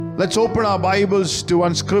Let's open our Bibles to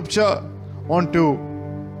one scripture. Want to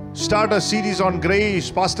start a series on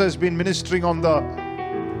grace. Pastor has been ministering on the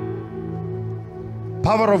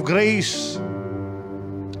power of grace.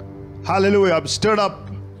 Hallelujah. I'm stirred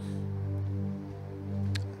up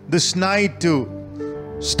this night to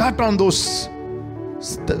start on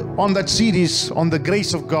that series on the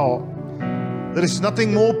grace of God. There is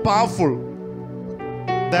nothing more powerful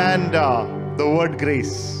than the word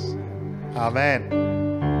grace. Amen.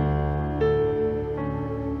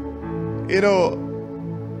 You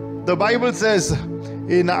know, the Bible says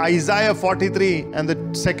in Isaiah 43 and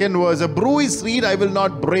the second verse, a bruised reed I will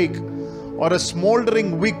not break, or a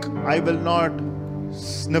smoldering wick I will not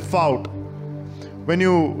snuff out. When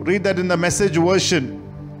you read that in the Message version,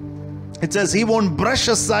 it says he won't brush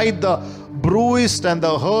aside the bruised and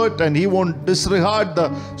the hurt, and he won't disregard the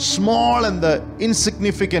small and the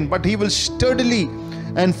insignificant, but he will sturdily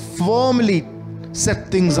and firmly set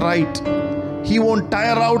things right. He won't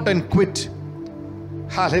tire out and quit.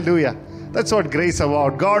 Hallelujah. That's what grace is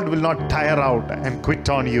about. God will not tire out and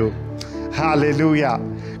quit on you. Hallelujah.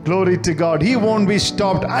 Glory to God. He won't be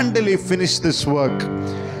stopped until he finishes this work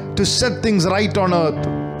to set things right on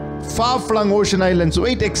earth. Far-flung ocean islands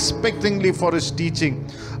wait expectingly for his teaching.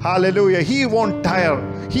 Hallelujah. He won't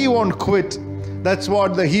tire. He won't quit. That's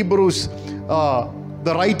what the Hebrews,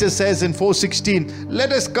 the writer says in 4:16.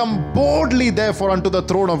 Let us come boldly therefore unto the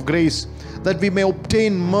throne of grace, that we may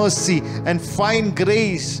obtain mercy and find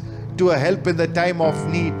grace to a help in the time of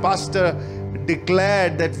need. Pastor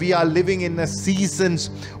declared that we are living in a seasons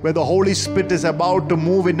where the Holy Spirit is about to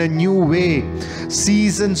move in a new way.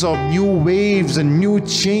 Seasons of new waves and new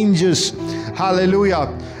changes. Hallelujah.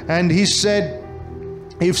 And he said,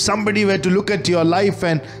 if somebody were to look at your life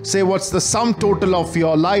and say, what's the sum total of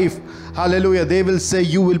your life? Hallelujah. They will say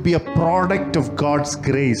you will be a product of God's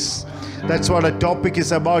grace. That's what our topic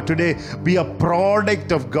is about today. Be a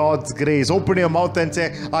product of God's grace. Open your mouth and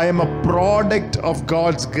say, I am a product of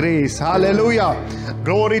God's grace. Hallelujah.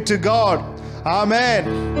 Glory to God.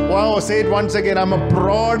 Amen. Wow, say it once again. I'm a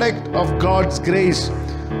product of God's grace.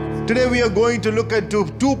 Today we are going to look at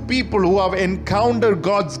two people who have encountered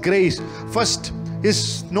God's grace. First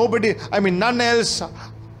is none else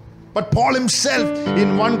but Paul himself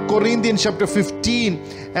in 1 Corinthians chapter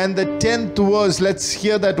 15 and the 10th verse. Let's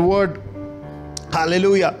hear that word.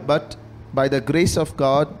 Hallelujah. But by the grace of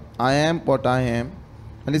God, I am what I am,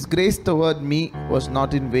 and his grace toward me was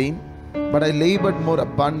not in vain, but I labored more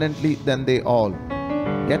abundantly than they all.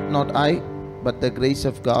 Yet not I, but the grace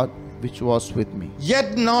of God which was with me.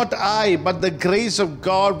 Yet not I, but the grace of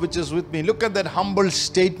God which is with me. Look at that humble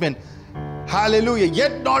statement. Hallelujah.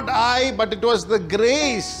 Yet not I, but it was the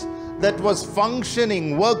grace that was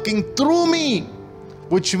functioning, working through me.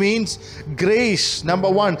 Which means grace, number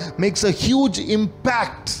one, makes a huge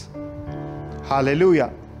impact.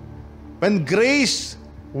 Hallelujah. When grace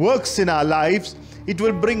works in our lives, it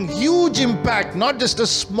will bring huge impact, not just a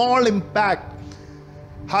small impact.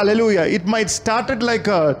 Hallelujah. It might started like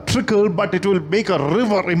a trickle, but it will make a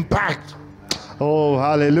river impact. Oh,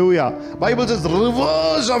 hallelujah. Bible says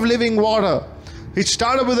rivers of living water. It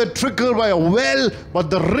started with a trickle by a well, but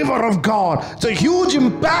the river of God. It's a huge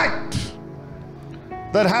impact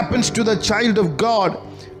that happens to the child of God.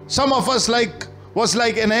 Some of us was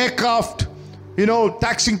like an aircraft,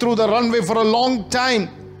 taxiing through the runway for a long time.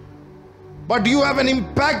 But you have an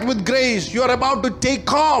impact with grace. You are about to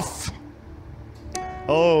take off.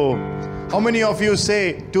 Oh, how many of you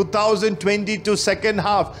say 2022 second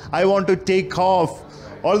half, I want to take off?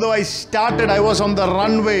 Although I was on the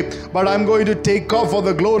runway, but I'm going to take off for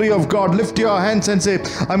the glory of God. Lift your hands and say,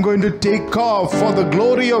 I'm going to take off for the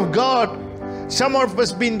glory of God. Some of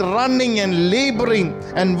us been running and laboring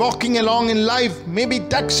and walking along in life, maybe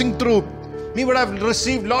taxing through. We would have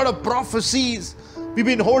received a lot of prophecies. We've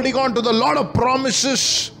been holding on to the lot of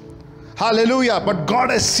promises. Hallelujah. But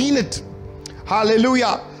God has seen it.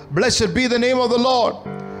 Hallelujah. Blessed be the name of the Lord.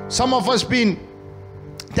 Some of us been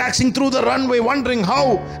taxing through the runway, wondering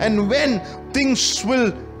how and when things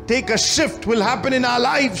will take a shift, will happen in our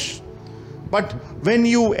lives. But when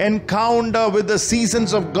you encounter with the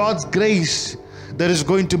seasons of God's grace, there is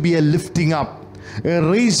going to be a lifting up, a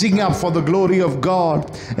raising up for the glory of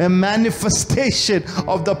God, a manifestation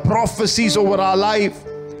of the prophecies over our life.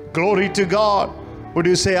 Glory to God. Would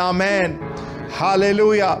you say amen?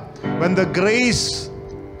 Hallelujah. When the grace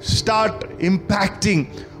start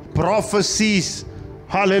impacting, prophecies,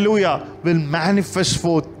 hallelujah, will manifest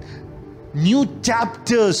forth. New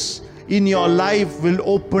chapters in your life will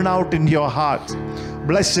open out in your heart.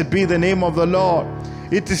 Blessed be the name of the Lord.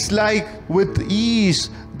 It is like with ease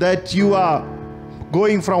that you are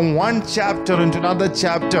going from one chapter into another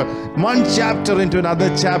chapter, one chapter into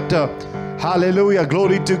another chapter. Hallelujah.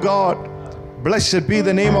 Glory to God. Blessed be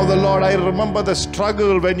the name of the Lord. I remember the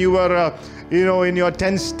struggle when you were, in your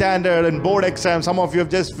 10th standard and board exam. Some of you have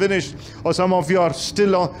just finished, or some of you are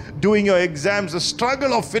still doing your exams. The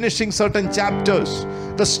struggle of finishing certain chapters.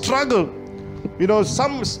 The struggle.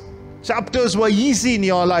 Some chapters were easy in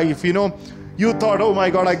your life, You thought, oh my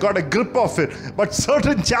God, I got a grip of it. But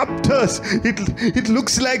certain chapters, it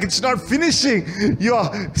looks like it's not finishing. You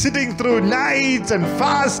are sitting through nights and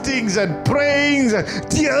fastings and prayings and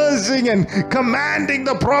tearsing and commanding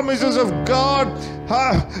the promises of God.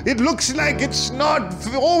 It looks like it's not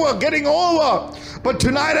over, getting over. But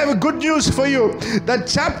tonight I have good news for you. That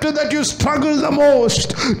chapter that you struggle the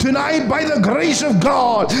most, tonight by the grace of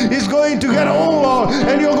God is going to get over,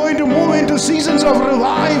 and you're going to move into seasons of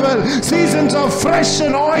revival, seasons of fresh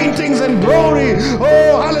anointings and glory.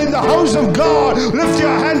 Oh, hallelujah, in the house of God. Lift your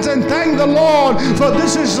hands and thank the Lord, for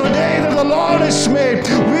this is the day that the Lord has made.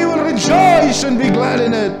 We will rejoice and be glad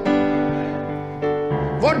in it.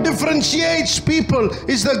 What differentiates people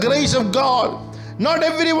is the grace of God. Not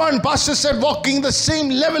everyone, Pastor said, walking the same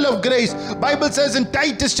level of grace. Bible says in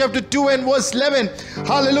Titus chapter 2 and verse 11,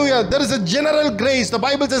 hallelujah, there is a general grace. The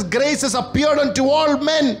Bible says grace has appeared unto all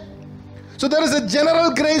men. So there is a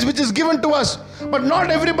general grace which is given to us. But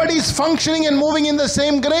not everybody is functioning and moving in the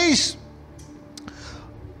same grace.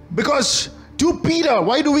 Because 2 Peter,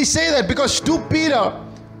 why do we say that? Because 2 Peter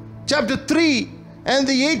chapter 3 and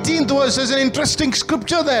the 18th verse is an interesting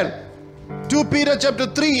scripture there. 2 Peter chapter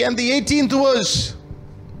 3 and the 18th verse.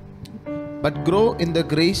 But grow in the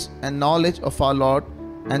grace and knowledge of our Lord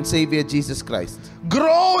and Savior Jesus Christ.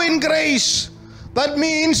 Grow in grace. That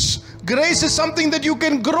means grace is something that you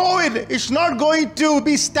can grow in. It's not going to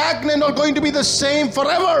be stagnant or going to be the same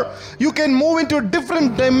forever. You can move into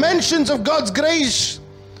different dimensions of God's grace.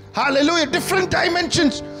 Hallelujah. Different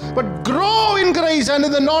dimensions. But grow in grace and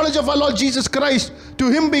in the knowledge of our Lord Jesus Christ. To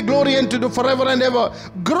Him be glory and to forever and ever.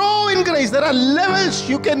 Grow in grace. There are levels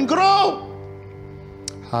you can grow.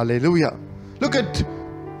 Hallelujah. Look at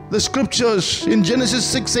the scriptures in Genesis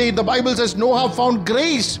 6:8. The Bible says Noah found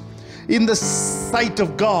grace in the sight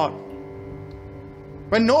of God.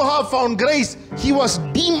 When Noah found grace, he was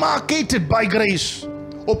demarcated by grace.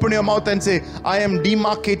 Open your mouth and say, I am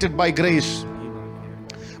demarcated by grace.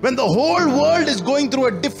 When the whole world is going through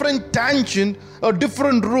a different tangent, a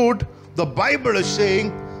different route, the Bible is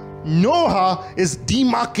saying Noah is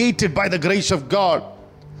demarcated by the grace of God.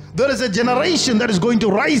 There is a generation that is going to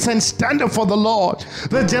rise and stand up for the Lord.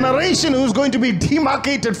 The generation who is going to be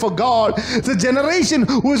demarcated for God. The generation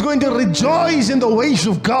who is going to rejoice in the ways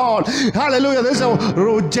of God. Hallelujah. There's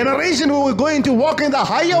a generation who is going to walk in the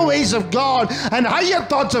higher ways of God and higher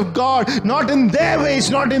thoughts of God. Not in their ways,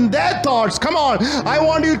 not in their thoughts. Come on. I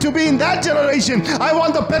want you to be in that generation. I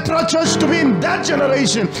want the Petra church to be in that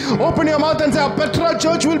generation. Open your mouth and say, our Petra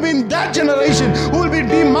church will be in that generation, who will be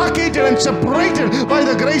demarcated and separated by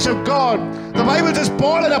the grace of God. The Bible says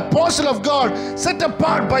Paul, an apostle of God, set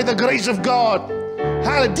apart by the grace of God.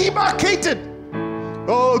 Demarcated.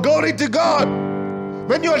 Oh, glory to God.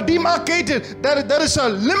 When you are demarcated, there is a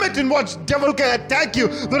limit in what devil can attack you.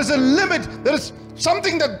 There is a limit. There is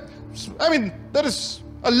something that, there is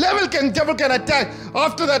a level devil can attack.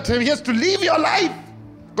 After that, he has to leave your life.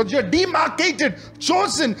 Because you're demarcated,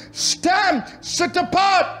 chosen, stamped, set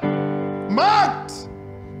apart, marked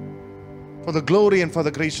for the glory and for the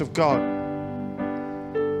grace of God.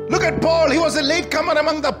 Look at Paul. He was a latecomer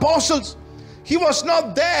among the apostles. He was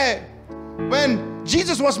not there when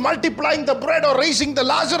Jesus was multiplying the bread or raising the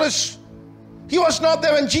Lazarus. He was not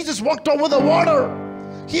there when Jesus walked over the water.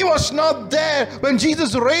 He was not there when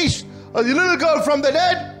Jesus raised a little girl from the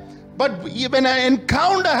dead. But when an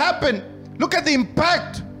encounter happened, look at the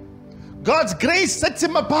impact. God's grace sets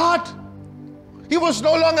him apart. He was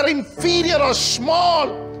no longer inferior or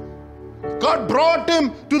small. God brought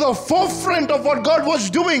him to the forefront of what God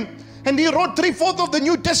was doing. And he wrote 3/4 of the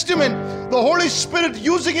New Testament. The Holy Spirit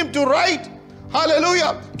using him to write,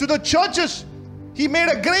 hallelujah, to the churches. He made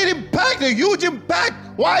a great impact, a huge impact.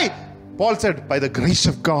 Why? Paul said, by the grace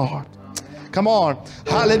of God. Come on.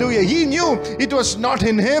 Hallelujah. He knew it was not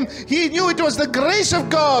in him. He knew it was the grace of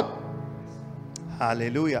God.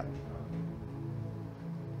 Hallelujah.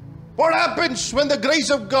 What happens when the grace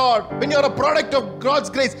of God, when you're a product of God's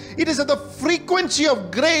grace? It is at the frequency of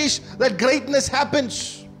grace that greatness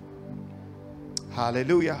happens.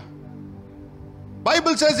 Hallelujah.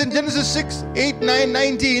 Bible says in Genesis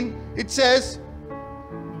 6:8-9-19, it says,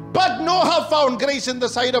 but Noah found grace in the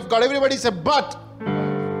sight of God. Everybody say, but.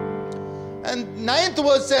 And 9th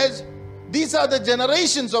verse says, these are the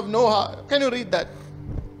generations of Noah. Can you read that?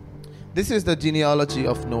 This is the genealogy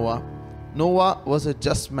of Noah. Noah was a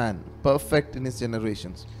just man, perfect in his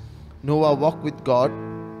generations. Noah walked with God.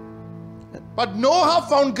 But Noah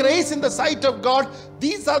found grace in the sight of God.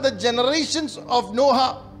 These are the generations of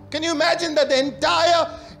Noah. Can you imagine that the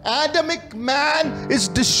entire Adamic man is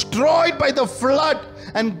destroyed by the flood,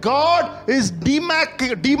 and God is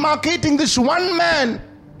demarcating this one man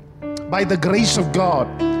by the grace of God.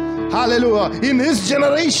 Hallelujah. In his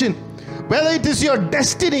generation, whether it is your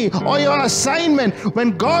destiny or your assignment,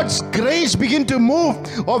 when God's grace begin to move,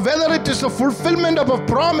 or whether it is the fulfillment of a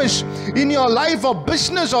promise in your life or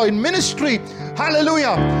business or in ministry,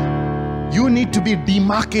 hallelujah, you need to be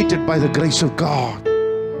demarcated by the grace of God.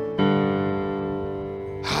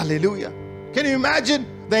 Hallelujah. Can you imagine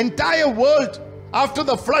the entire world after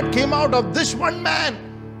the flood came out of this one man?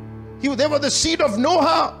 They were the seed of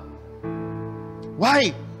Noah.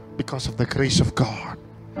 Why? Because of the grace of God.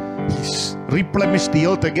 He's replenished the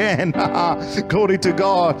earth again. Glory to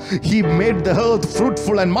God. He made the earth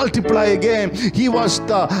fruitful and multiply again. He was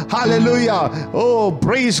the, hallelujah, oh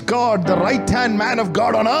praise God, the right hand man of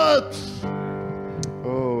God on earth.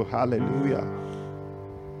 Oh hallelujah.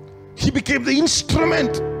 He became the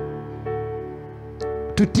instrument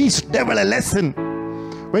to teach devil a lesson.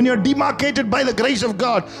 When you're demarcated by the grace of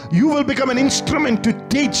God, you will become an instrument to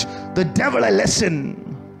teach the devil a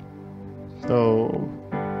lesson. So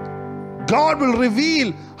God will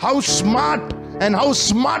reveal how smart and how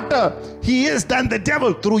smarter he is than the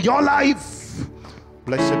devil through your life.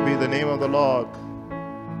 Blessed be the name of the Lord.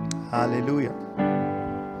 Hallelujah.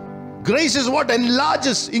 Grace is what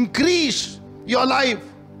enlarges, increase your life.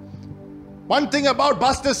 One thing about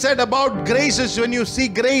Pastor said about grace is, when you see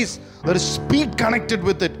grace, there is speed connected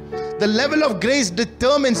with it. The level of grace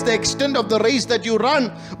determines the extent of the race that you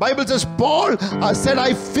run. Bible says, Paul said,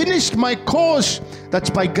 I finished my course. That's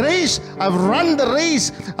by grace. I've run the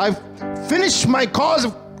race. I've finished my course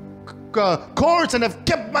and have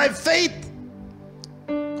kept my faith.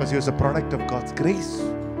 Because he was a product of God's grace.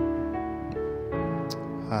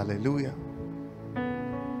 Hallelujah.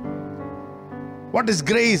 What is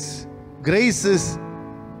grace? Grace is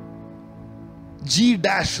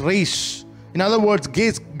G-race. In other words,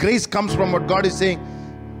 grace comes from what God is saying.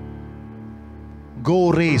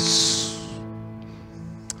 Go race.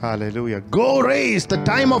 Hallelujah. Go race. The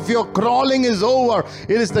time of your crawling is over.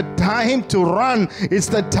 It is the time to run. It's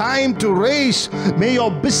the time to race. May your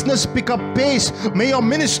business pick up pace. May your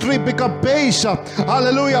ministry pick up pace.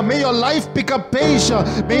 Hallelujah. May your life pick up pace.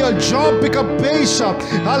 May your job pick up pace.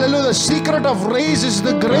 Hallelujah. The secret of race is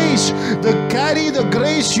the grace. Carry the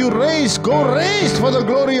grace you race. Go race for the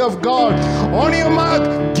glory of God. On your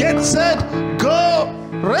mark, get set, go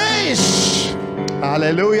race.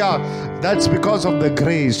 Hallelujah. That's because of the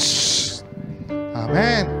grace.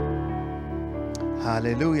 Amen.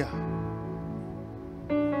 Hallelujah.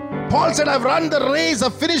 Paul said, I've run the race,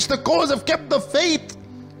 I've finished the course, I've kept the faith.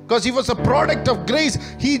 Because he was a product of grace.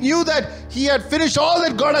 He knew that he had finished all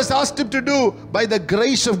that God has asked him to do by the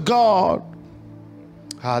grace of God.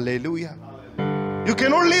 Hallelujah. You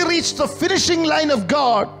can only reach the finishing line of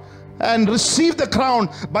God and receive the crown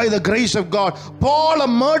by the grace of God. Paul, a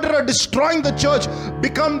murderer destroying the church,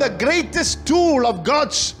 became the greatest tool of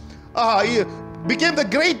God's, he became the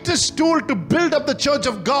greatest tool to build up the church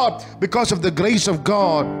of God because of the grace of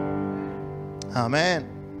God. Amen.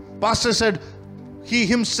 Pastor said he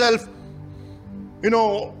himself, in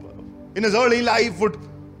his early life would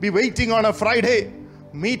be waiting on a Friday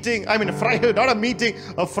meeting, a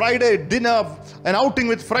Friday dinner, an outing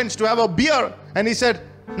with friends to have a beer. And he said,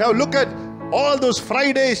 now look at all those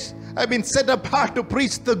Fridays I've been set apart to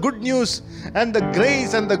preach the good news and the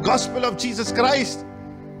grace and the gospel of Jesus Christ.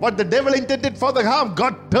 What the devil intended for the harm,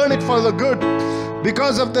 God turned it for the good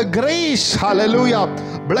because of the grace. Hallelujah.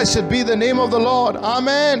 Blessed be the name of the Lord.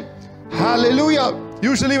 Amen. Hallelujah.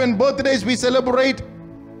 Usually when birthdays we celebrate,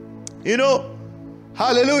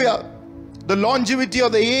 hallelujah, the longevity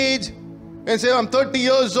of the age, and say, I'm 30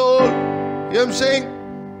 years old. You know what I'm saying?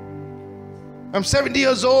 I'm 70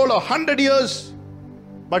 years old or 100 years.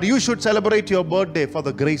 But you should celebrate your birthday for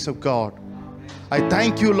the grace of God. I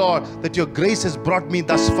thank you, Lord, that your grace has brought me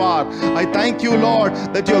thus far. I thank you, Lord,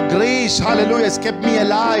 that your grace, hallelujah, has kept me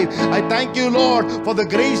alive. I thank you, Lord, for the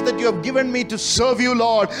grace that you have given me to serve you,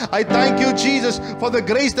 Lord. I thank you, Jesus, for the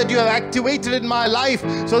grace that you have activated in my life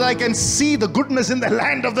so that I can see the goodness in the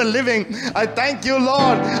land of the living. I thank you,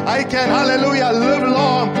 Lord. I can, hallelujah, live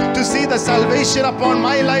long to see the salvation upon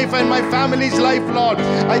my life and my family's life, Lord.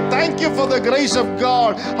 I thank you for the grace of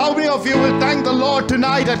God. How many of you will thank the Lord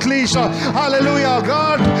tonight at least? Hallelujah.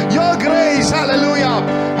 God, your grace, hallelujah,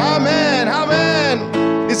 amen,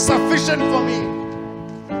 is sufficient for me.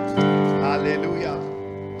 Hallelujah.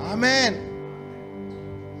 Amen.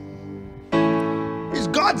 It's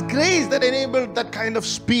God's grace that enabled that kind of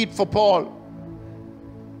speed for Paul.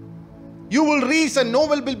 You will race and no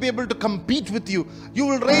one will be able to compete with you. You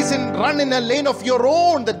will race and run in a lane of your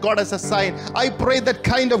own that God has assigned. I pray that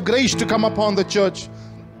kind of grace to come upon the church.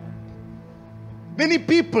 Many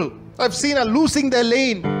people I've seen are losing their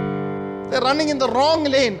lane. They're running in the wrong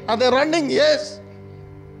lane. Are they running? Yes.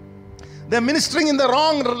 They're ministering in the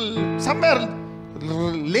wrong, somewhere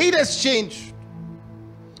lane has changed.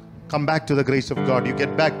 Come back to the grace of God. You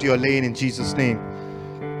get back to your lane in Jesus' name.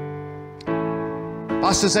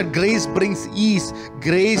 Pastor said grace brings ease.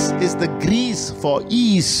 Grace is the grease for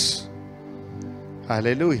ease.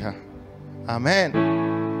 Hallelujah. Amen.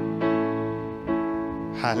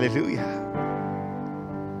 Hallelujah.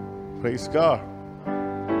 Praise God.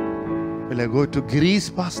 Will I go to Greece,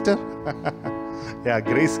 Pastor? Yeah,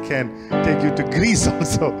 grace can take you to Greece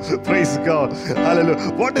also. Praise God.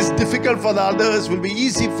 Hallelujah. What is difficult for the others will be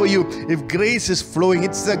easy for you if grace is flowing.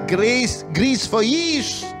 It's the grease for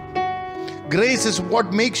ease. Grace is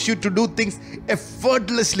what makes you to do things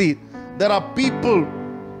effortlessly. There are people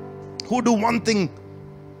who do one thing,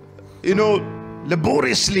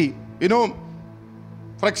 laboriously.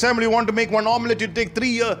 For example, you want to make one omelette, you take 3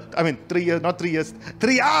 years.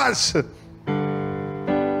 3 hours.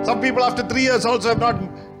 Some people after 3 years also have not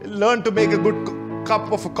learned to make a good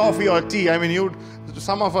cup of coffee or tea.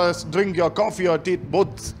 Some of us drink your coffee or tea,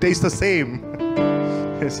 both taste the same.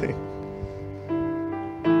 You see.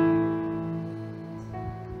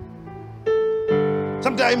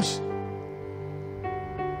 Sometimes,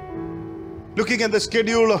 looking at the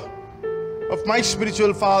schedule of my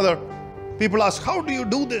spiritual father, people ask, how do you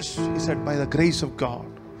do this? He said, by the grace of God.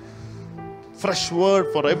 Fresh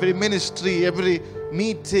word for every ministry, every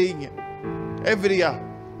meeting, every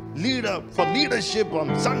leader for leadership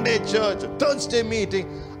on Sunday church, Thursday meeting,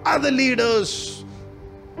 other leaders.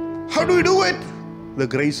 How do we do it? The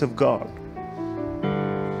grace of God.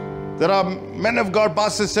 There are men of God,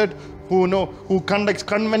 pastors said, who conducts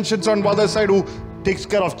conventions on the other side, who takes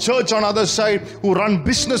care of church on the other side, who run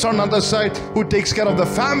business on the other side, who takes care of the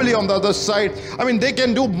family on the other side. They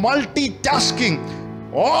can do multitasking,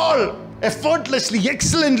 all effortlessly,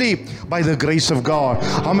 excellently, by the grace of God.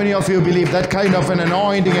 How many of you believe that kind of an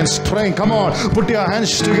anointing and strength? Come on, put your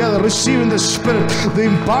hands together, receive in the Spirit. The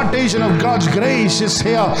impartation of God's grace is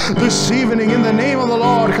here this evening in the name of the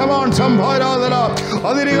Lord. Come on,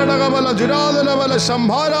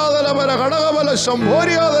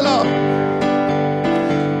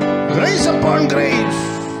 grace upon grace.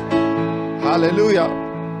 Hallelujah.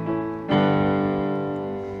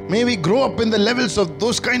 May we grow up in the levels of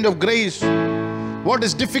those kind of grace. What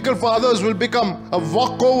is difficult for others will become a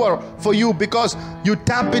walkover for you because you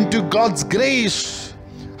tap into God's grace.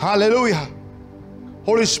 Hallelujah.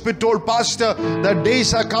 Holy Spirit told Pastor that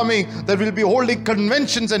days are coming that we'll be holding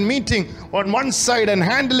conventions and meeting on one side and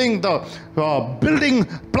handling the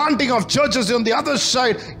planting of churches on the other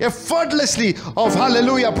side effortlessly of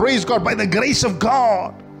hallelujah, praise God, by the grace of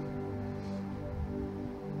God.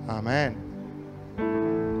 Amen.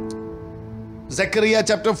 Zechariah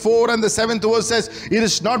chapter 4 and the 7th verse says, it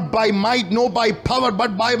is not by might nor by power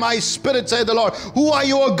but by my spirit, saith the Lord. Who are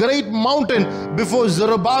you, a great mountain? Before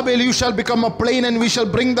Zerubbabel you shall become a plain, and we shall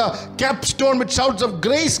bring the capstone with shouts of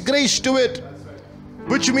grace, grace to it.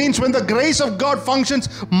 Which means when the grace of God functions,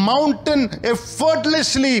 mountain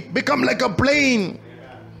effortlessly become like a plain.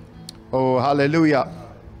 Oh, hallelujah.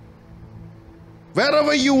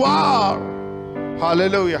 Wherever you are,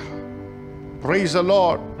 hallelujah, praise the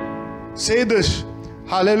Lord. Say this,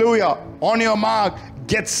 hallelujah, on your mark,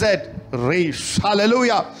 get set, race,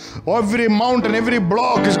 hallelujah. Every mountain, every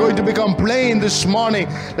block is going to become plain this morning.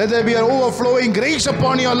 Let there be an overflowing grace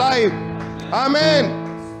upon your life. Amen.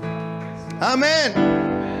 Amen.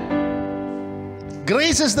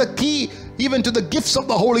 Grace is the key even to the gifts of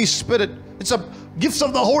the Holy Spirit. Gifts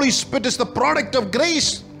of the Holy Spirit is the product of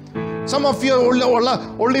grace. Some of you are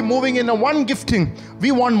only moving in a one gifting.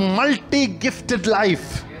 We want multi-gifted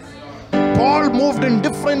life. Paul moved in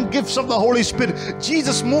different gifts of the Holy Spirit.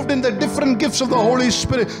 Jesus moved in the different gifts of the Holy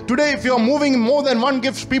Spirit. Today, if you are moving in more than one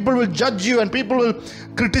gift, people will judge you and people will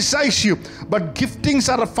criticize you. But giftings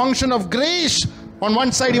are a function of grace. On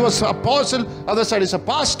one side, he was an apostle. Other side is a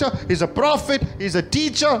pastor. He's a prophet. He's a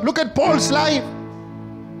teacher. Look at Paul's life.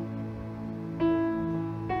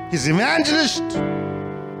 He's an evangelist.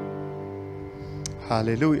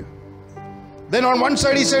 Hallelujah. Then on one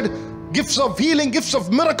side, he said, gifts of healing, gifts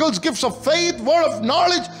of miracles, gifts of faith, word of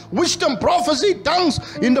knowledge, wisdom, prophecy, tongues,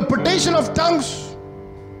 interpretation of tongues.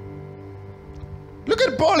 Look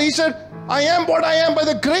at Paul. He said, I am what I am by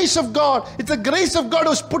the grace of God. It's the grace of God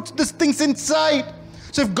who's put these things inside.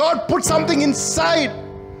 So if God put something inside,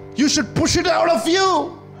 you should push it out of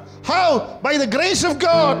you. How? By the grace of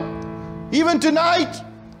God. Even tonight,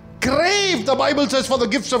 crave, the Bible says, for the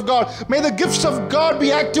gifts of God. May the gifts of God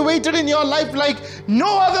be activated in your life like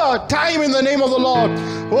no other time in the name of the Lord.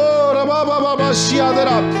 Oh,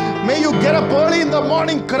 may you get up early in the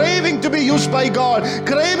morning craving to be used by God,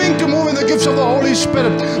 craving to move in the gifts of the Holy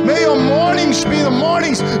Spirit. May your mornings be the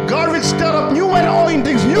mornings God will stir up new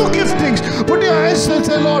anointings, new giftings. Put your hands and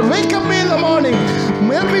say, Lord, wake up me in the morning.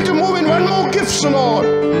 Help me to move in one more gift, Lord.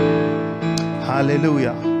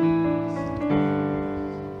 Hallelujah.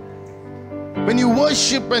 When you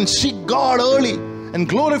worship and seek God early and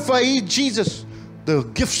glorify Jesus, the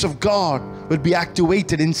gifts of God will be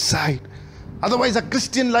activated inside. Otherwise, a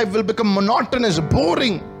Christian life will become monotonous,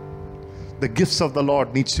 boring. The gifts of the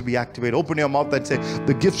Lord needs to be activated. Open your mouth and say,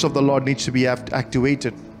 the gifts of the Lord needs to be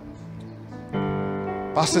activated.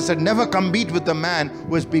 Pastor said, never compete with a man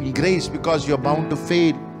who has been graced, because you're bound to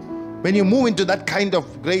fail. When you move into that kind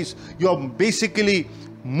of grace, you're basically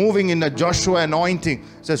moving in a Joshua anointing.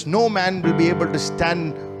 It says no man will be able to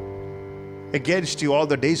stand against you all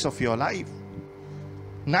the days of your life.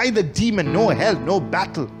 Neither demon, no hell, no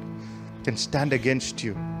battle can stand against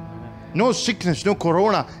you. No sickness, no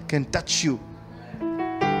corona can touch you,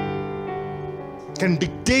 can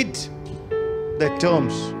dictate their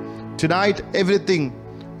terms. Tonight, everything,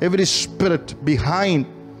 every spirit behind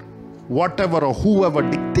whatever or whoever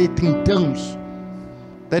dictating terms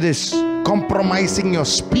that is compromising your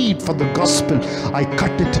speed for the gospel, I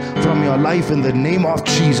cut it from your life in the name of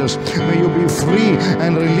Jesus. May you be free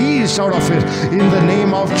and released out of it in the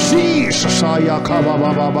name of Jesus.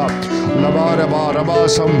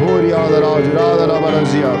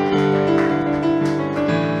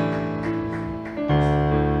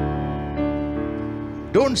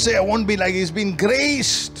 Don't say I won't be like he's been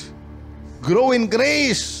graced. Grow in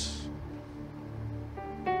grace.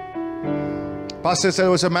 Pastor said there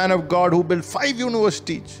was a man of God who built 5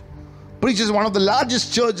 universities, preaches one of the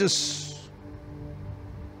largest churches.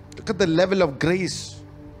 Look at the level of grace.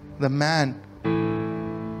 The man.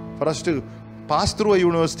 For us to pass through a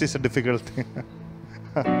university is a difficult thing.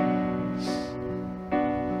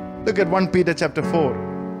 Look at 1 Peter chapter 4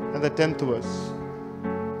 and the 10th verse.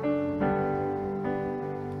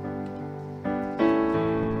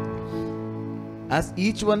 As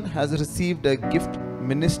each one has received a gift,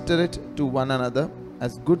 minister it to one another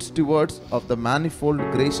as good stewards of the manifold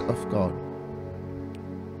grace of God.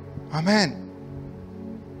 Amen.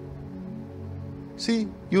 See,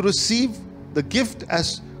 you receive the gift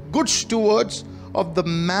as good stewards of the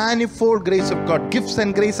manifold grace of God. Gifts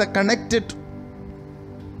and grace are connected.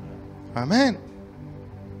 Amen.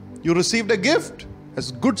 You received a gift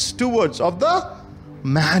as good stewards of the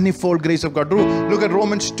manifold grace of God. Look at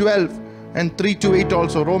Romans 12 and 3 to 8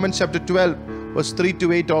 also. Romans chapter 12 verse 3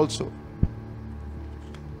 to 8 also.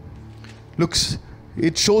 Looks,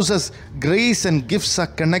 it shows us grace and gifts are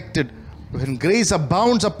connected. When grace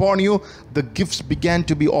abounds upon you, the gifts began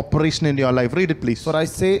to be operational in your life. Read it, please. For I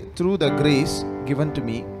say, through the grace given to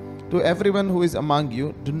me, to everyone who is among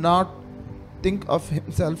you, do not think of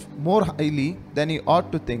himself more highly than he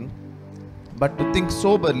ought to think, but to think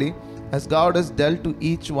soberly, as God has dealt to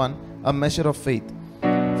each one a measure of faith.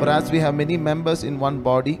 For as we have many members in one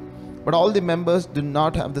body, but all the members do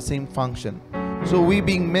not have the same function, so we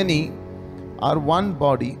being many are one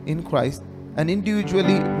body in Christ, and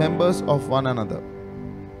individually members of one another,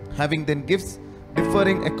 having then gifts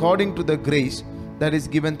differing according to the grace that is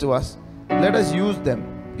given to us. Let us use them.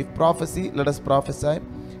 If prophecy, let us prophesy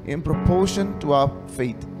in proportion to our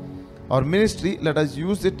faith. Or ministry, let us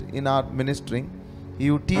use it in our ministering. He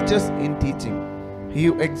who teaches in teaching, he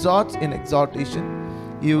who exhorts in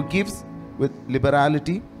exhortation, he who gives with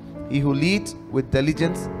liberality, he who leads with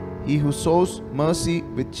diligence, he who sows mercy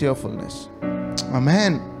with cheerfulness.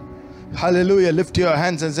 Amen. Hallelujah. Lift your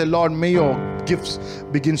hands and say, Lord, may your gifts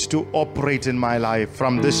begins to operate in my life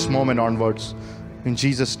from this moment onwards. In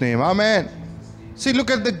Jesus' name. Amen. See,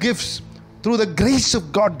 look at the gifts through the grace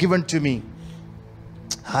of God given to me.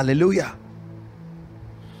 Hallelujah.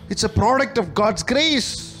 It's a product of God's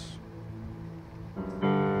grace.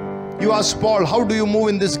 You ask Paul, how do you move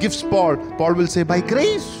in this gifts, Paul? Paul will say, by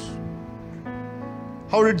grace.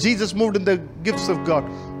 How did Jesus move in the gifts of God?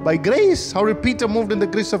 By grace. How did Peter move in the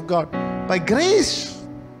grace of God? By grace.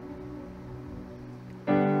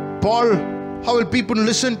 Paul, how will people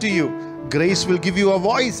listen to you? Grace will give you a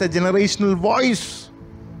voice, a generational voice.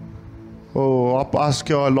 Oh, ask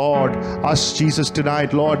your Lord, ask Jesus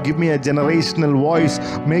tonight, Lord, give me a generational voice.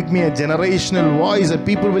 Make me a generational voice that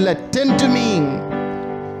people will attend to me.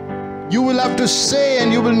 You will have to say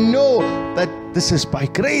and you will know that this is by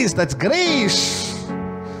grace. That's grace.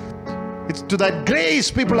 It's to that grace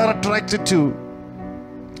people are attracted to.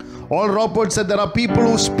 All Robert said there are people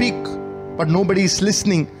who speak, but nobody is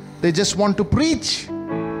listening. They just want to preach.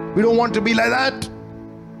 We don't want to be like that.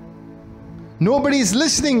 Nobody is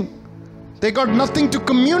listening. They got nothing to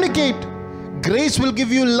communicate. Grace will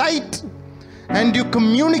give you light, and you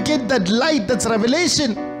communicate that light. That's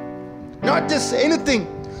revelation, not just anything.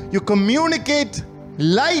 You communicate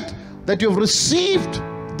light that you've received,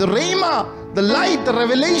 the rhema, the light, the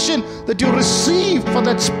revelation that you received for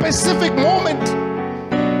that specific moment.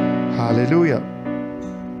 Hallelujah.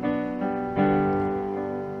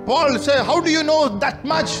 Paul said, how do you know that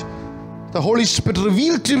much? The Holy Spirit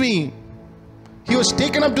revealed to me. He was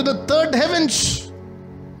taken up to the third heavens.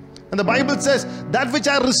 And the Bible says, that which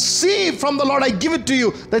I received from the Lord, I give it to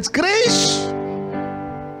you. That's grace.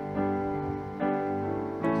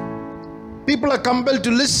 People are compelled to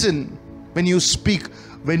listen when you speak,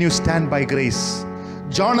 when you stand by grace.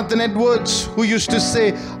 Jonathan Edwards, who used to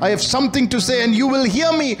say, I have something to say and you will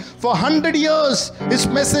hear me. For 100 years, his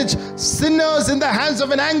message, sinners in the hands of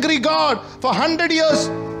an angry God. For 100 years,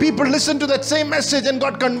 people listened to that same message and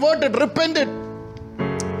got converted, repented.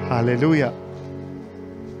 Hallelujah.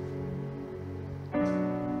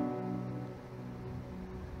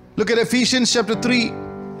 Look at Ephesians chapter 3,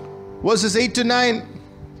 verses 8 to 9.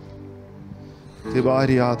 To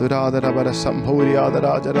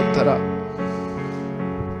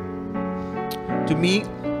me,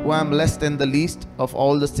 who am less than the least of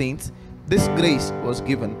all the saints, this grace was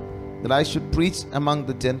given, that I should preach among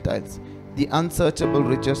the Gentiles the unsearchable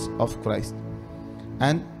riches of Christ,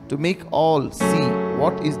 and to make all see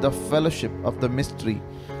what is the fellowship of the mystery,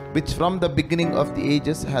 which from the beginning of the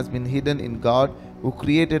ages has been hidden in God, who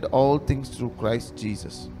created all things through Christ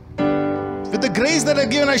Jesus. With the grace that I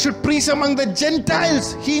given, I should preach among the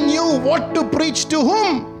Gentiles. He knew what to preach to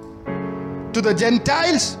whom? To the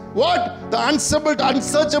Gentiles. What? The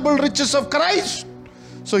unsearchable riches of Christ.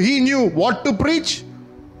 So he knew what to preach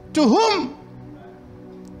to whom.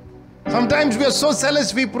 Sometimes we are so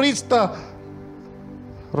zealous, we preach the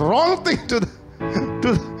wrong thing to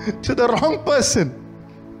the wrong person.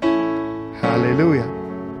 Hallelujah.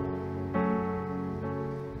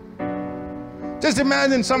 Just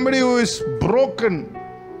imagine somebody who is broken,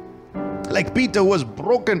 like Peter, who was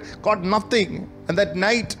broken, got nothing. And that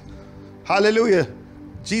night, hallelujah,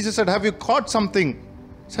 Jesus said, have you caught something?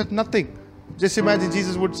 He said, nothing. Just imagine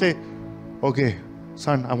Jesus would say, okay,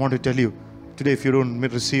 son, I want to tell you, today if you don't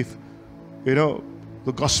receive, the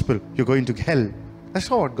gospel, you're going to hell. That's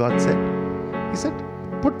not what God said. He said,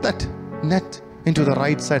 put that net into the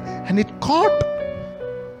right side, and it caught.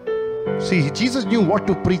 See, Jesus knew what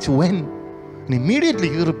to preach when, and immediately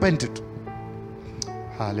he repented.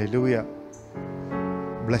 Hallelujah.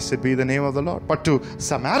 Blessed be the name of the Lord. But to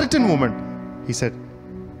Samaritan woman, he said,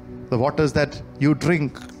 the waters that you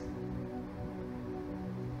drink,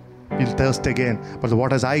 you'll thirst again. But the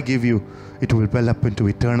waters I give you, it will well up into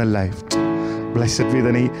eternal life. Blessed be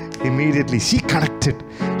the name. Immediately she connected.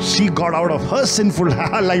 She got out of her sinful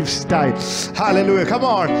lifestyle. Hallelujah. Come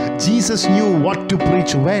on. Jesus knew what to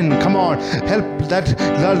preach when. Come on. Help that.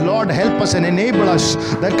 The Lord help us and enable us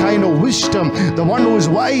that kind of wisdom. The one who is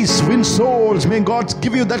wise wins souls. May God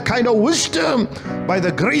give you that kind of wisdom by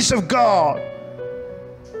the grace of God.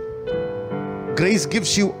 Grace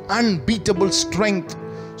gives you unbeatable strength,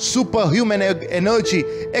 superhuman energy,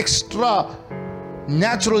 extra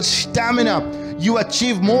natural stamina. You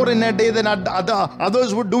achieve more in a day than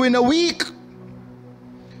others would do in a week.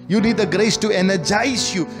 You need the grace to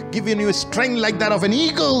energize you, giving you strength like that of an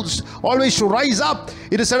eagle's, always to rise up.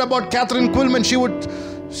 It is said about Catherine Quillman, she would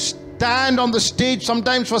stand on the stage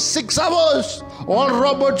sometimes for 6 hours. Oral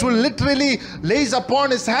Roberts will literally lays upon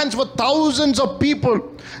his hands for thousands of people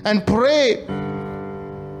and pray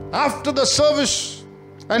after the service.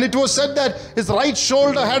 And it was said that his right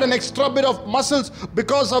shoulder had an extra bit of muscles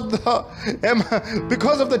because of the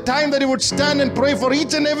time that he would stand and pray for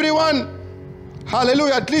each and every one.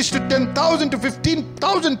 Hallelujah. At least to 10,000 to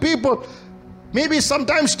 15,000 people. Maybe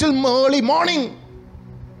sometimes till early morning.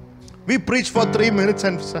 We preach for 3 minutes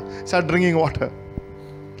and start drinking water.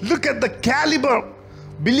 Look at the caliber.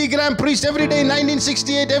 Billy Graham preached every day in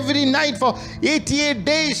 1968, every night for 88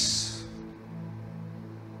 days.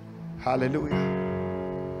 Hallelujah.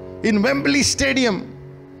 In Wembley Stadium,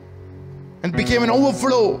 and became an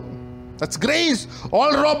overflow. That's grace.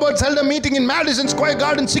 Oral Roberts held a meeting in Madison Square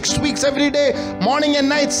Garden 6 weeks every day, morning and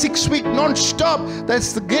night, 6 weeks non-stop.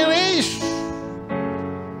 That's the grace.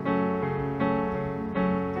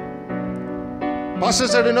 Pastor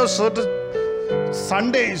said, certain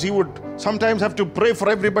Sundays he would sometimes have to pray for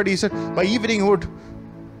everybody. He said, by evening he would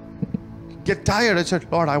get tired. I said,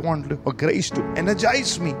 Lord, I want a grace to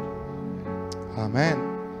energize me. Amen.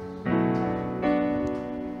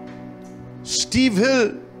 Steve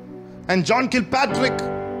Hill and John Kilpatrick,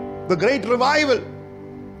 the great revival,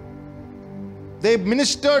 they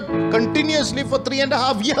ministered continuously for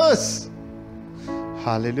 3.5 years.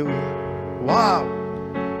 Hallelujah. Wow.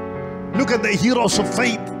 Look at the heroes of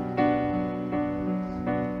faith.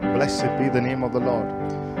 Blessed be the name of the Lord.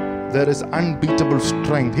 There is unbeatable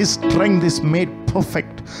strength. His strength is made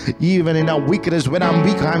perfect. Even in our weakness, when I'm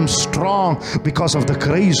weak, I'm strong because of the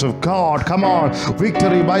grace of God. Come on.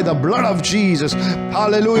 Victory by the blood of Jesus.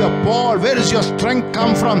 Hallelujah. Paul, where does your strength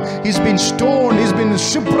come from? He's been stoned. He's been in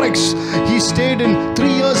shipwrecks. He stayed in 3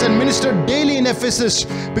 years and ministered daily in Ephesus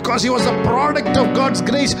because he was a product of God's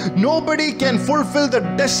grace. Nobody can fulfill the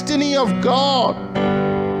destiny of God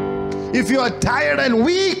if you are tired and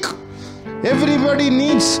weak. Everybody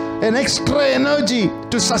needs an extra energy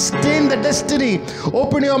to sustain the destiny.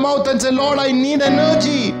 Open your mouth and say, Lord, I need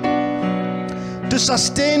energy to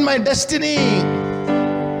sustain my destiny.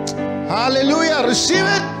 Hallelujah. Receive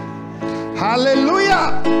it.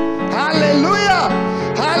 Hallelujah. Hallelujah.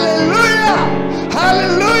 Hallelujah.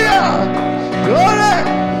 Hallelujah. Glory.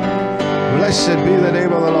 Blessed be the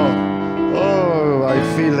name of the Lord. Oh, I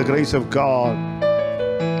feel the grace of God.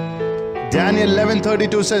 Daniel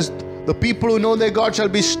 11:32 says, the people who know their God shall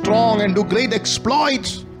be strong and do great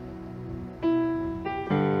exploits.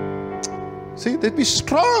 See, they'll be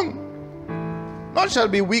strong. Not shall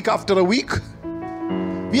be weak after a week.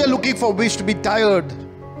 We are looking for ways to be tired.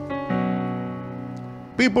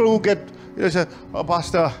 People who get, say, oh,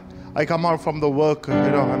 Pastor, I come out from the work,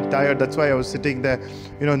 I'm tired. That's why I was sitting there,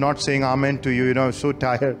 not saying amen to you, I'm so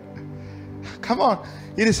tired. Come on.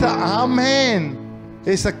 It is an amen.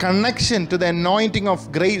 It's a connection to the anointing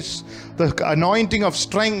of grace, the anointing of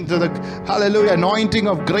strength, to the hallelujah, anointing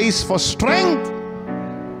of grace for strength.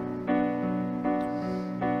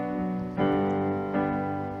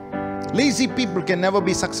 Lazy people can never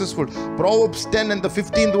be successful. Proverbs 10 and the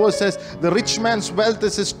 15th verse says, the rich man's wealth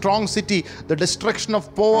is a strong city. The destruction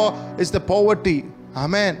of poor is the poverty.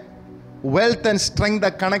 Amen. Wealth and strength are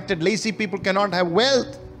connected. Lazy people cannot have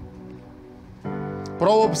wealth.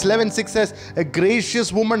 Proverbs 11:6 says, a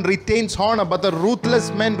gracious woman retains honor, but the ruthless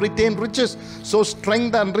men retain riches. So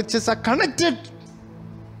strength and riches are connected.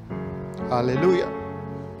 Hallelujah.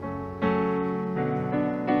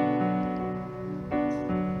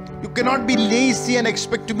 You cannot be lazy and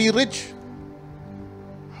expect to be rich.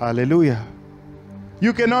 Hallelujah.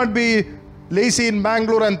 You cannot be lazy in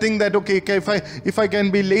Bangalore and think that, okay, if I can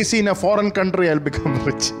be lazy in a foreign country, I'll become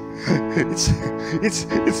rich.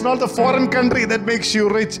 It's not the foreign country that makes you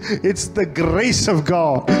rich. It's the grace of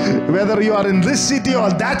God. Whether you are in this city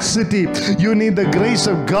or that city, you need the grace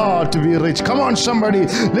of God to be rich. Come on, somebody,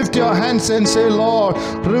 lift your hands and say, Lord,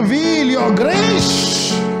 reveal your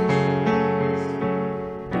grace.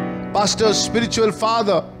 Pastor's spiritual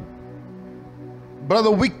father,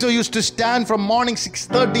 Brother Victor, used to stand from morning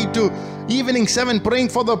 6:30 to evening 7 praying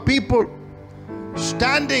for the people,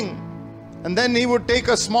 standing. And then he would take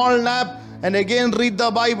a small nap and again read the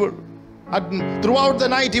Bible. And throughout the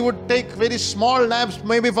night he would take very small naps,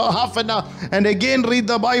 maybe for half an hour, and again read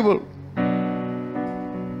the Bible.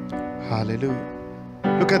 Hallelujah.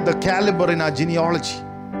 Look at the caliber in our genealogy.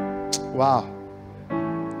 Wow.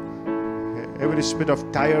 Every spirit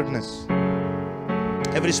of tiredness,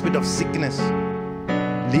 every spirit of sickness,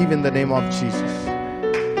 leave in the name of Jesus.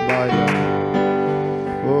 Bye.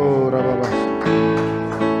 Oh, Rababa.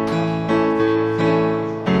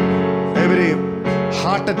 Every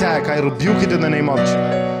heart attack, I rebuke it in the name of Jesus.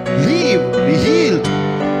 Leave, be healed,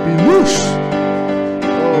 be loose.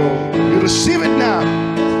 Oh, you receive it now.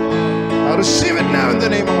 I receive it now in the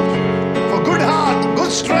name of Jesus. For good heart,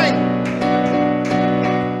 good strength.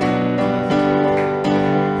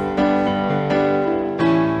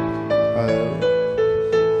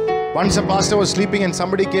 Once a pastor was sleeping and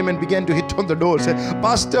somebody came and began to hit on the door. Said,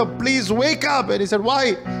 Pastor, please wake up. And he said,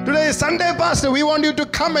 why? Today is Sunday, Pastor. We want you to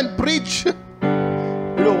come and preach. We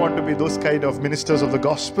don't want to be those kind of ministers of the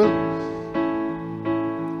gospel.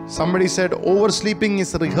 Somebody said, oversleeping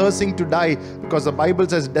is rehearsing to die, because the Bible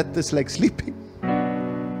says death is like sleeping.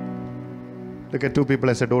 Look at two people.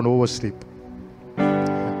 I said, don't oversleep.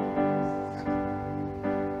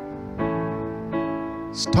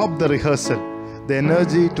 Stop the rehearsal. The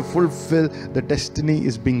energy to fulfill the destiny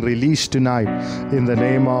is being released tonight in the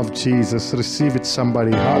name of Jesus. Receive it,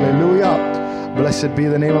 somebody. Hallelujah. Blessed be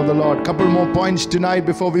the name of the Lord. Couple more points tonight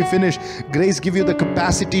before we finish. Grace give you the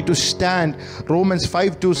capacity to stand. Romans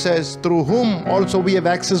 5:2 says, through whom also we have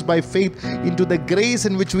access by faith into the grace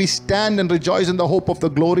in which we stand and rejoice in the hope of the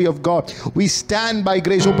glory of God. We stand by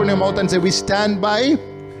grace. Open your mouth and say, we stand by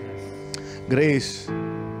grace.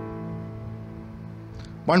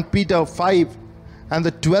 1 Peter 5 and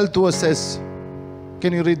the 12th verse says,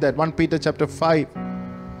 can you read that? 1 Peter chapter 5.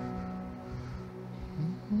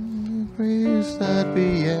 Grace that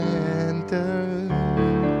we enter.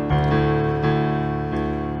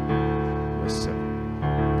 Verse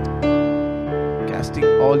 7. Casting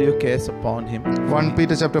all your cares upon him. 1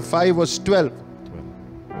 Peter chapter 5 verse 12.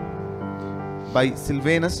 By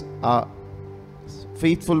Silvanus, our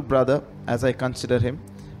faithful brother, as I consider him,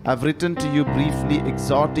 I have written to you briefly,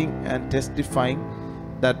 exhorting and testifying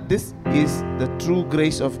that this is the true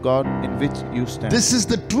grace of God in which you stand. This is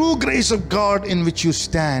the true grace of God in which you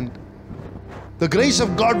stand. The grace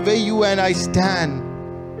of God where you and I stand,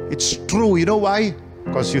 it's true. You know why?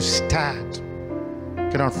 Because you stand.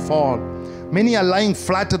 Cannot fall. Many are lying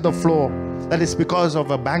flat at the floor. That is because of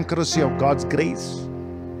a bankruptcy of God's grace.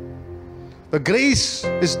 The grace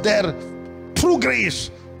is there. True grace.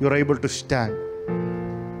 You're able to stand.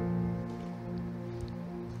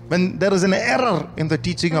 When there is an error in the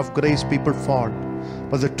teaching of grace, people fall.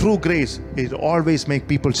 But the true grace, it always makes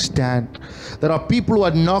people stand. There are people who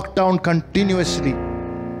are knocked down continuously,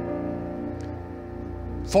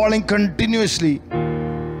 falling continuously,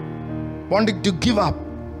 wanting to give up.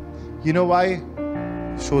 You know why?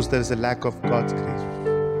 It shows there is a lack of God's grace.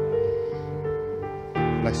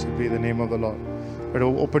 Blessed be the name of the Lord. But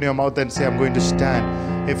open your mouth and say, I'm going to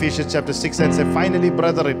stand. Ephesians chapter 6 and say, finally,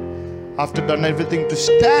 brethren, after done everything, to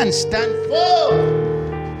stand firm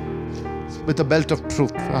with the belt of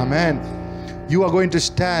truth. Amen. You are going to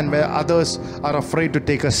stand where others are afraid to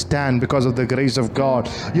take a stand because of the grace of God.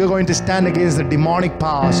 You're going to stand against the demonic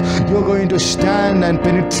powers. You're going to stand and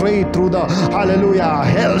penetrate through the, hallelujah,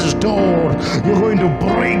 hell's door. You're going to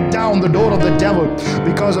break down the door of the devil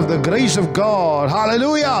because of the grace of God.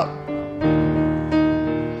 Hallelujah.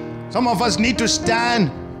 Some of us need to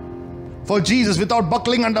stand for Jesus without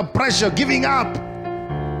buckling under pressure, giving up.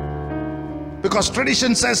 Because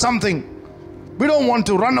tradition says something. We don't want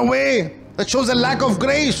to run away. That shows a lack of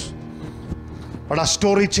grace. But our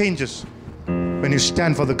story changes when you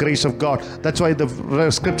stand for the grace of God. That's why the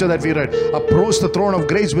scripture that we read, approach the throne of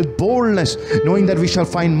grace with boldness, knowing that we shall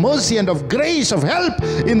find mercy and of grace, of help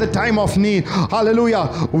in the time of need. Hallelujah.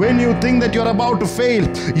 When you think that you're about to fail,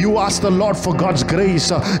 you ask the Lord for God's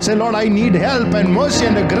grace. Say, Lord, I need help and mercy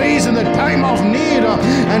and the grace in the time of need.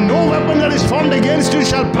 And no weapon that is formed against you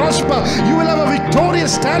shall prosper. You will have a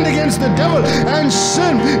victorious stand against the devil and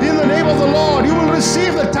sin in the name of the Lord. You will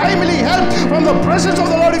receive the timely help from the presence of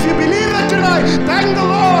the Lord. If you believe that tonight, thank the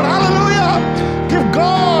Lord. Hallelujah. Give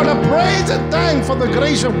God a praise and thank for the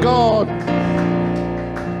grace of God.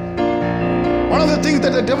 One of the things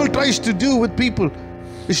that the devil tries to do with people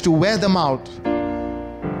is to wear them out.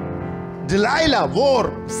 Delilah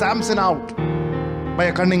wore Samson out by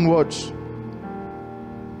her cunning words.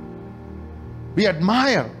 We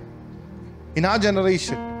admire in our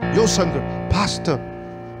generation Yosangar, pastor,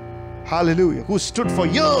 hallelujah, who stood for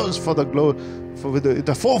years for the glory, for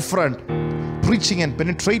the forefront, preaching and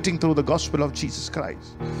penetrating through the gospel of Jesus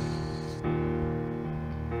Christ.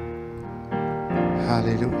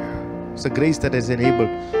 Hallelujah. It's the grace that has enabled.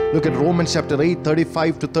 Look at Romans chapter 8,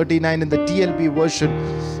 35 to 39 in the TLB version.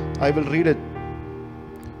 I will read it.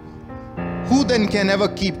 Who then can ever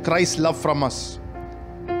keep Christ's love from us?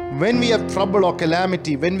 When we have trouble or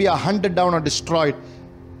calamity, when we are hunted down or destroyed,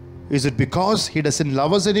 is it because He doesn't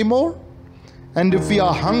love us anymore? And if we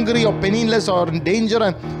are hungry or penniless or in danger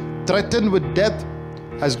and threatened with death,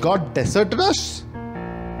 has God deserted us?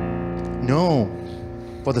 No.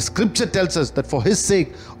 For the scripture tells us that for His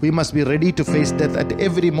sake, we must be ready to face death at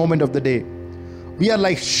every moment of the day. We are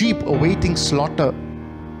like sheep awaiting slaughter.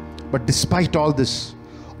 But despite all this,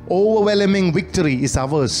 overwhelming victory is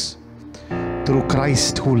ours through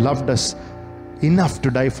Christ who loved us enough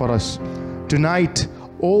to die for us. Tonight,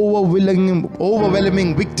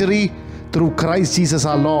 overwhelming victory through Christ Jesus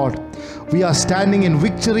our Lord. We are standing in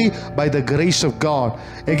victory by the grace of God.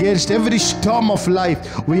 Against every storm of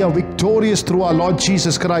life, we are victorious through our Lord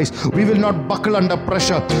Jesus Christ. We will not buckle under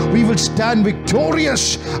pressure. We will stand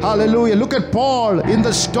victorious. Hallelujah. Look at Paul. In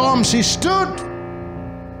the storms he stood.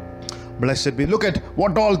 Blessed be. Look at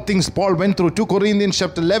what all things Paul went through. 2 Corinthians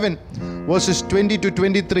chapter 11 verses 20 to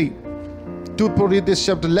 23. 2 Corinthians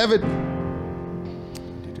chapter 11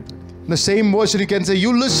 The same version you can say,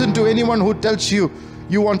 you listen to anyone who tells you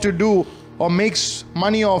want to do or makes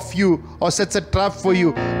money off you or sets a trap for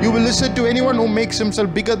you. You will listen to anyone who makes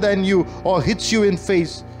himself bigger than you or hits you in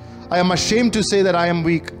face. I am ashamed to say that I am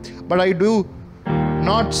weak, but I do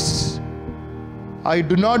not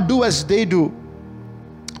do as they do.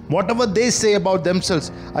 Whatever they say about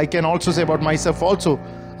themselves, I can also say about myself also.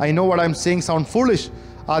 I know what I'm saying sound foolish.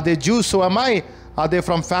 Are they Jews? So am I. Are they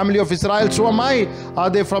from family of Israel? So am I. Are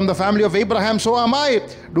they from the family of Abraham? So am I.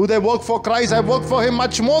 Do they work for Christ? I work for Him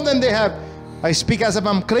much more than they have. I speak as if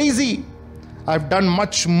I'm crazy. I've done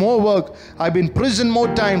much more work. I've been in prison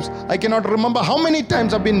more times. I cannot remember how many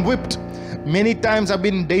times I've been whipped. Many times I've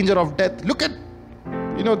been in danger of death. Look at,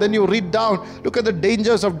 then you read down, look at the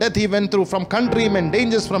dangers of death he went through, from countrymen,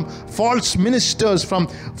 dangers from false ministers, from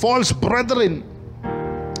false brethren.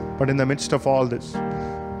 But in the midst of all this,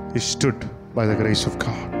 he stood by the grace of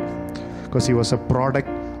God, because he was a product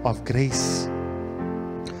of grace.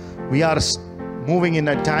 We are living in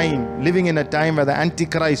a time where the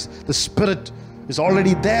Antichrist, the spirit, is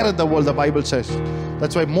already there in the world, the Bible says.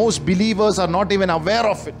 That's why most believers are not even aware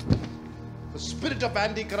of it. The spirit of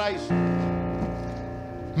Antichrist,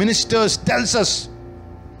 ministers tells us,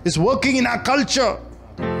 is working in our culture,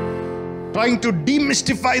 trying to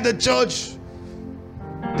demystify the church.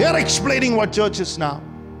 They are explaining what church is now.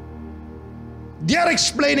 They are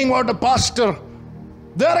explaining what a pastor.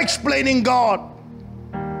 They are explaining God.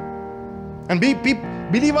 And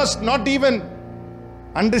believers not even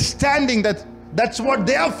understanding that that's what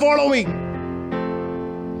they are following.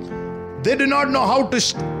 They do not know how to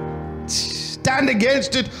stand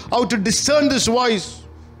against it, how to discern this voice.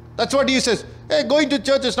 That's what he says. Hey, going to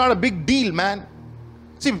church is not a big deal, man.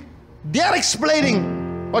 See, they are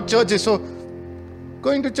explaining what church is. So,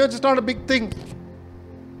 going to church is not a big thing.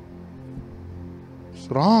 It's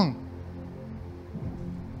wrong.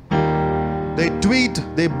 They tweet,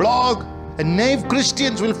 they blog, and naive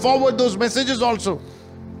Christians will forward those messages also.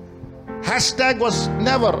 Hashtag was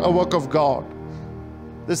never a work of God.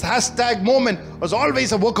 This hashtag moment was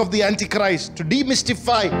always a work of the Antichrist to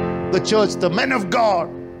demystify the church, the men of God.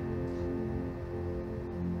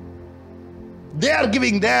 They are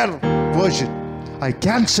giving their version. I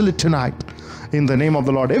cancel it tonight in the name of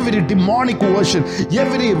the Lord. Every demonic version,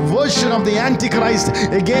 every version of the Antichrist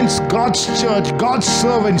against God's church, God's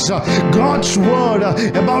servants, God's word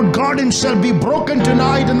about God himself be broken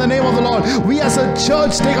tonight in the name of the Lord. We as a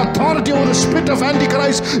church take authority over the spirit of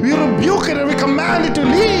Antichrist. We rebuke it and we command it to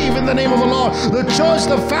leave in the name of the Lord. The church,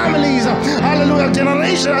 the families, hallelujah,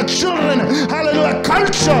 generation, our children, hallelujah,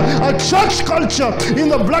 culture, a church culture, in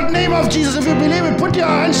the blood name of Jesus. If you believe it, put your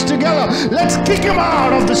hands together. Let's kick him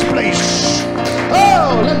out of this place.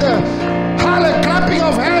 Oh, let the clapping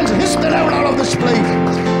of hands hiss the devil out of this place.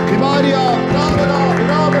 By the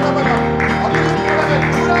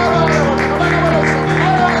blood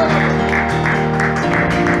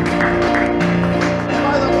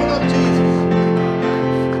of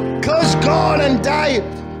Jesus. Curse God and die.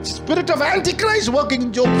 Spirit of Antichrist working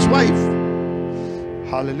in Job's wife.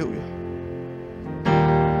 Hallelujah.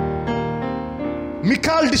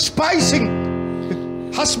 Michal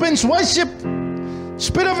despising husband's worship.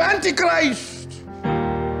 Spirit of Antichrist.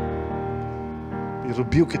 We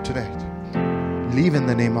rebuke it tonight. Leave in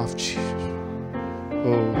the name of Jesus.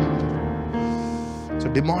 Oh, it's a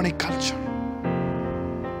demonic culture.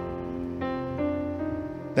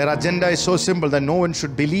 Their agenda is so simple that no one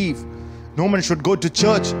should believe. No one should go to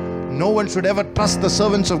church. No one should ever trust the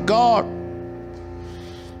servants of God.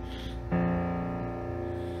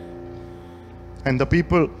 And the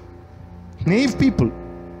people, naive people,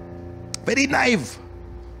 very naive,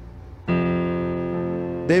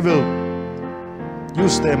 they will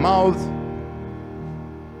use their mouth.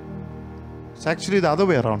 It's actually the other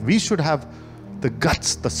way around. We should have the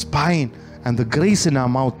guts, the spine, and the grace in our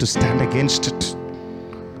mouth to stand against it.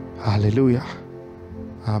 Hallelujah.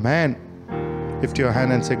 Amen. Lift your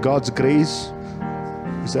hand and say, God's grace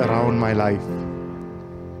is around my life.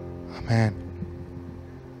 Amen.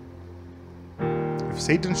 If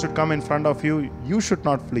Satan should come in front of you, you should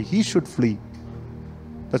not flee. He should flee.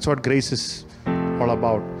 That's what grace is all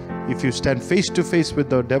about. If you stand face to face with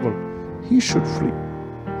the devil, he should flee.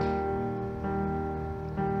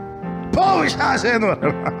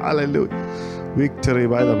 Hallelujah. Victory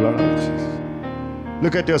by the blood of Jesus.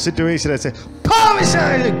 Look at your situation and say, God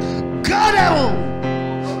devil.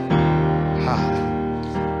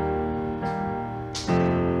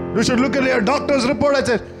 You should look at your doctor's report and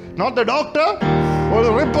say, not the doctor, or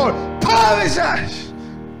the report. I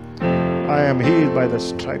am healed by the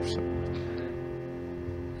stripes.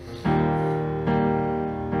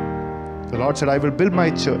 The Lord said, I will build my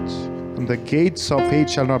church, and the gates of hate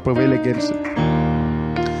shall not prevail against it.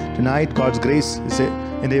 Tonight, God's grace is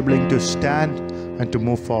enabling to stand and to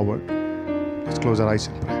move forward. Let's close our eyes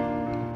in prayer.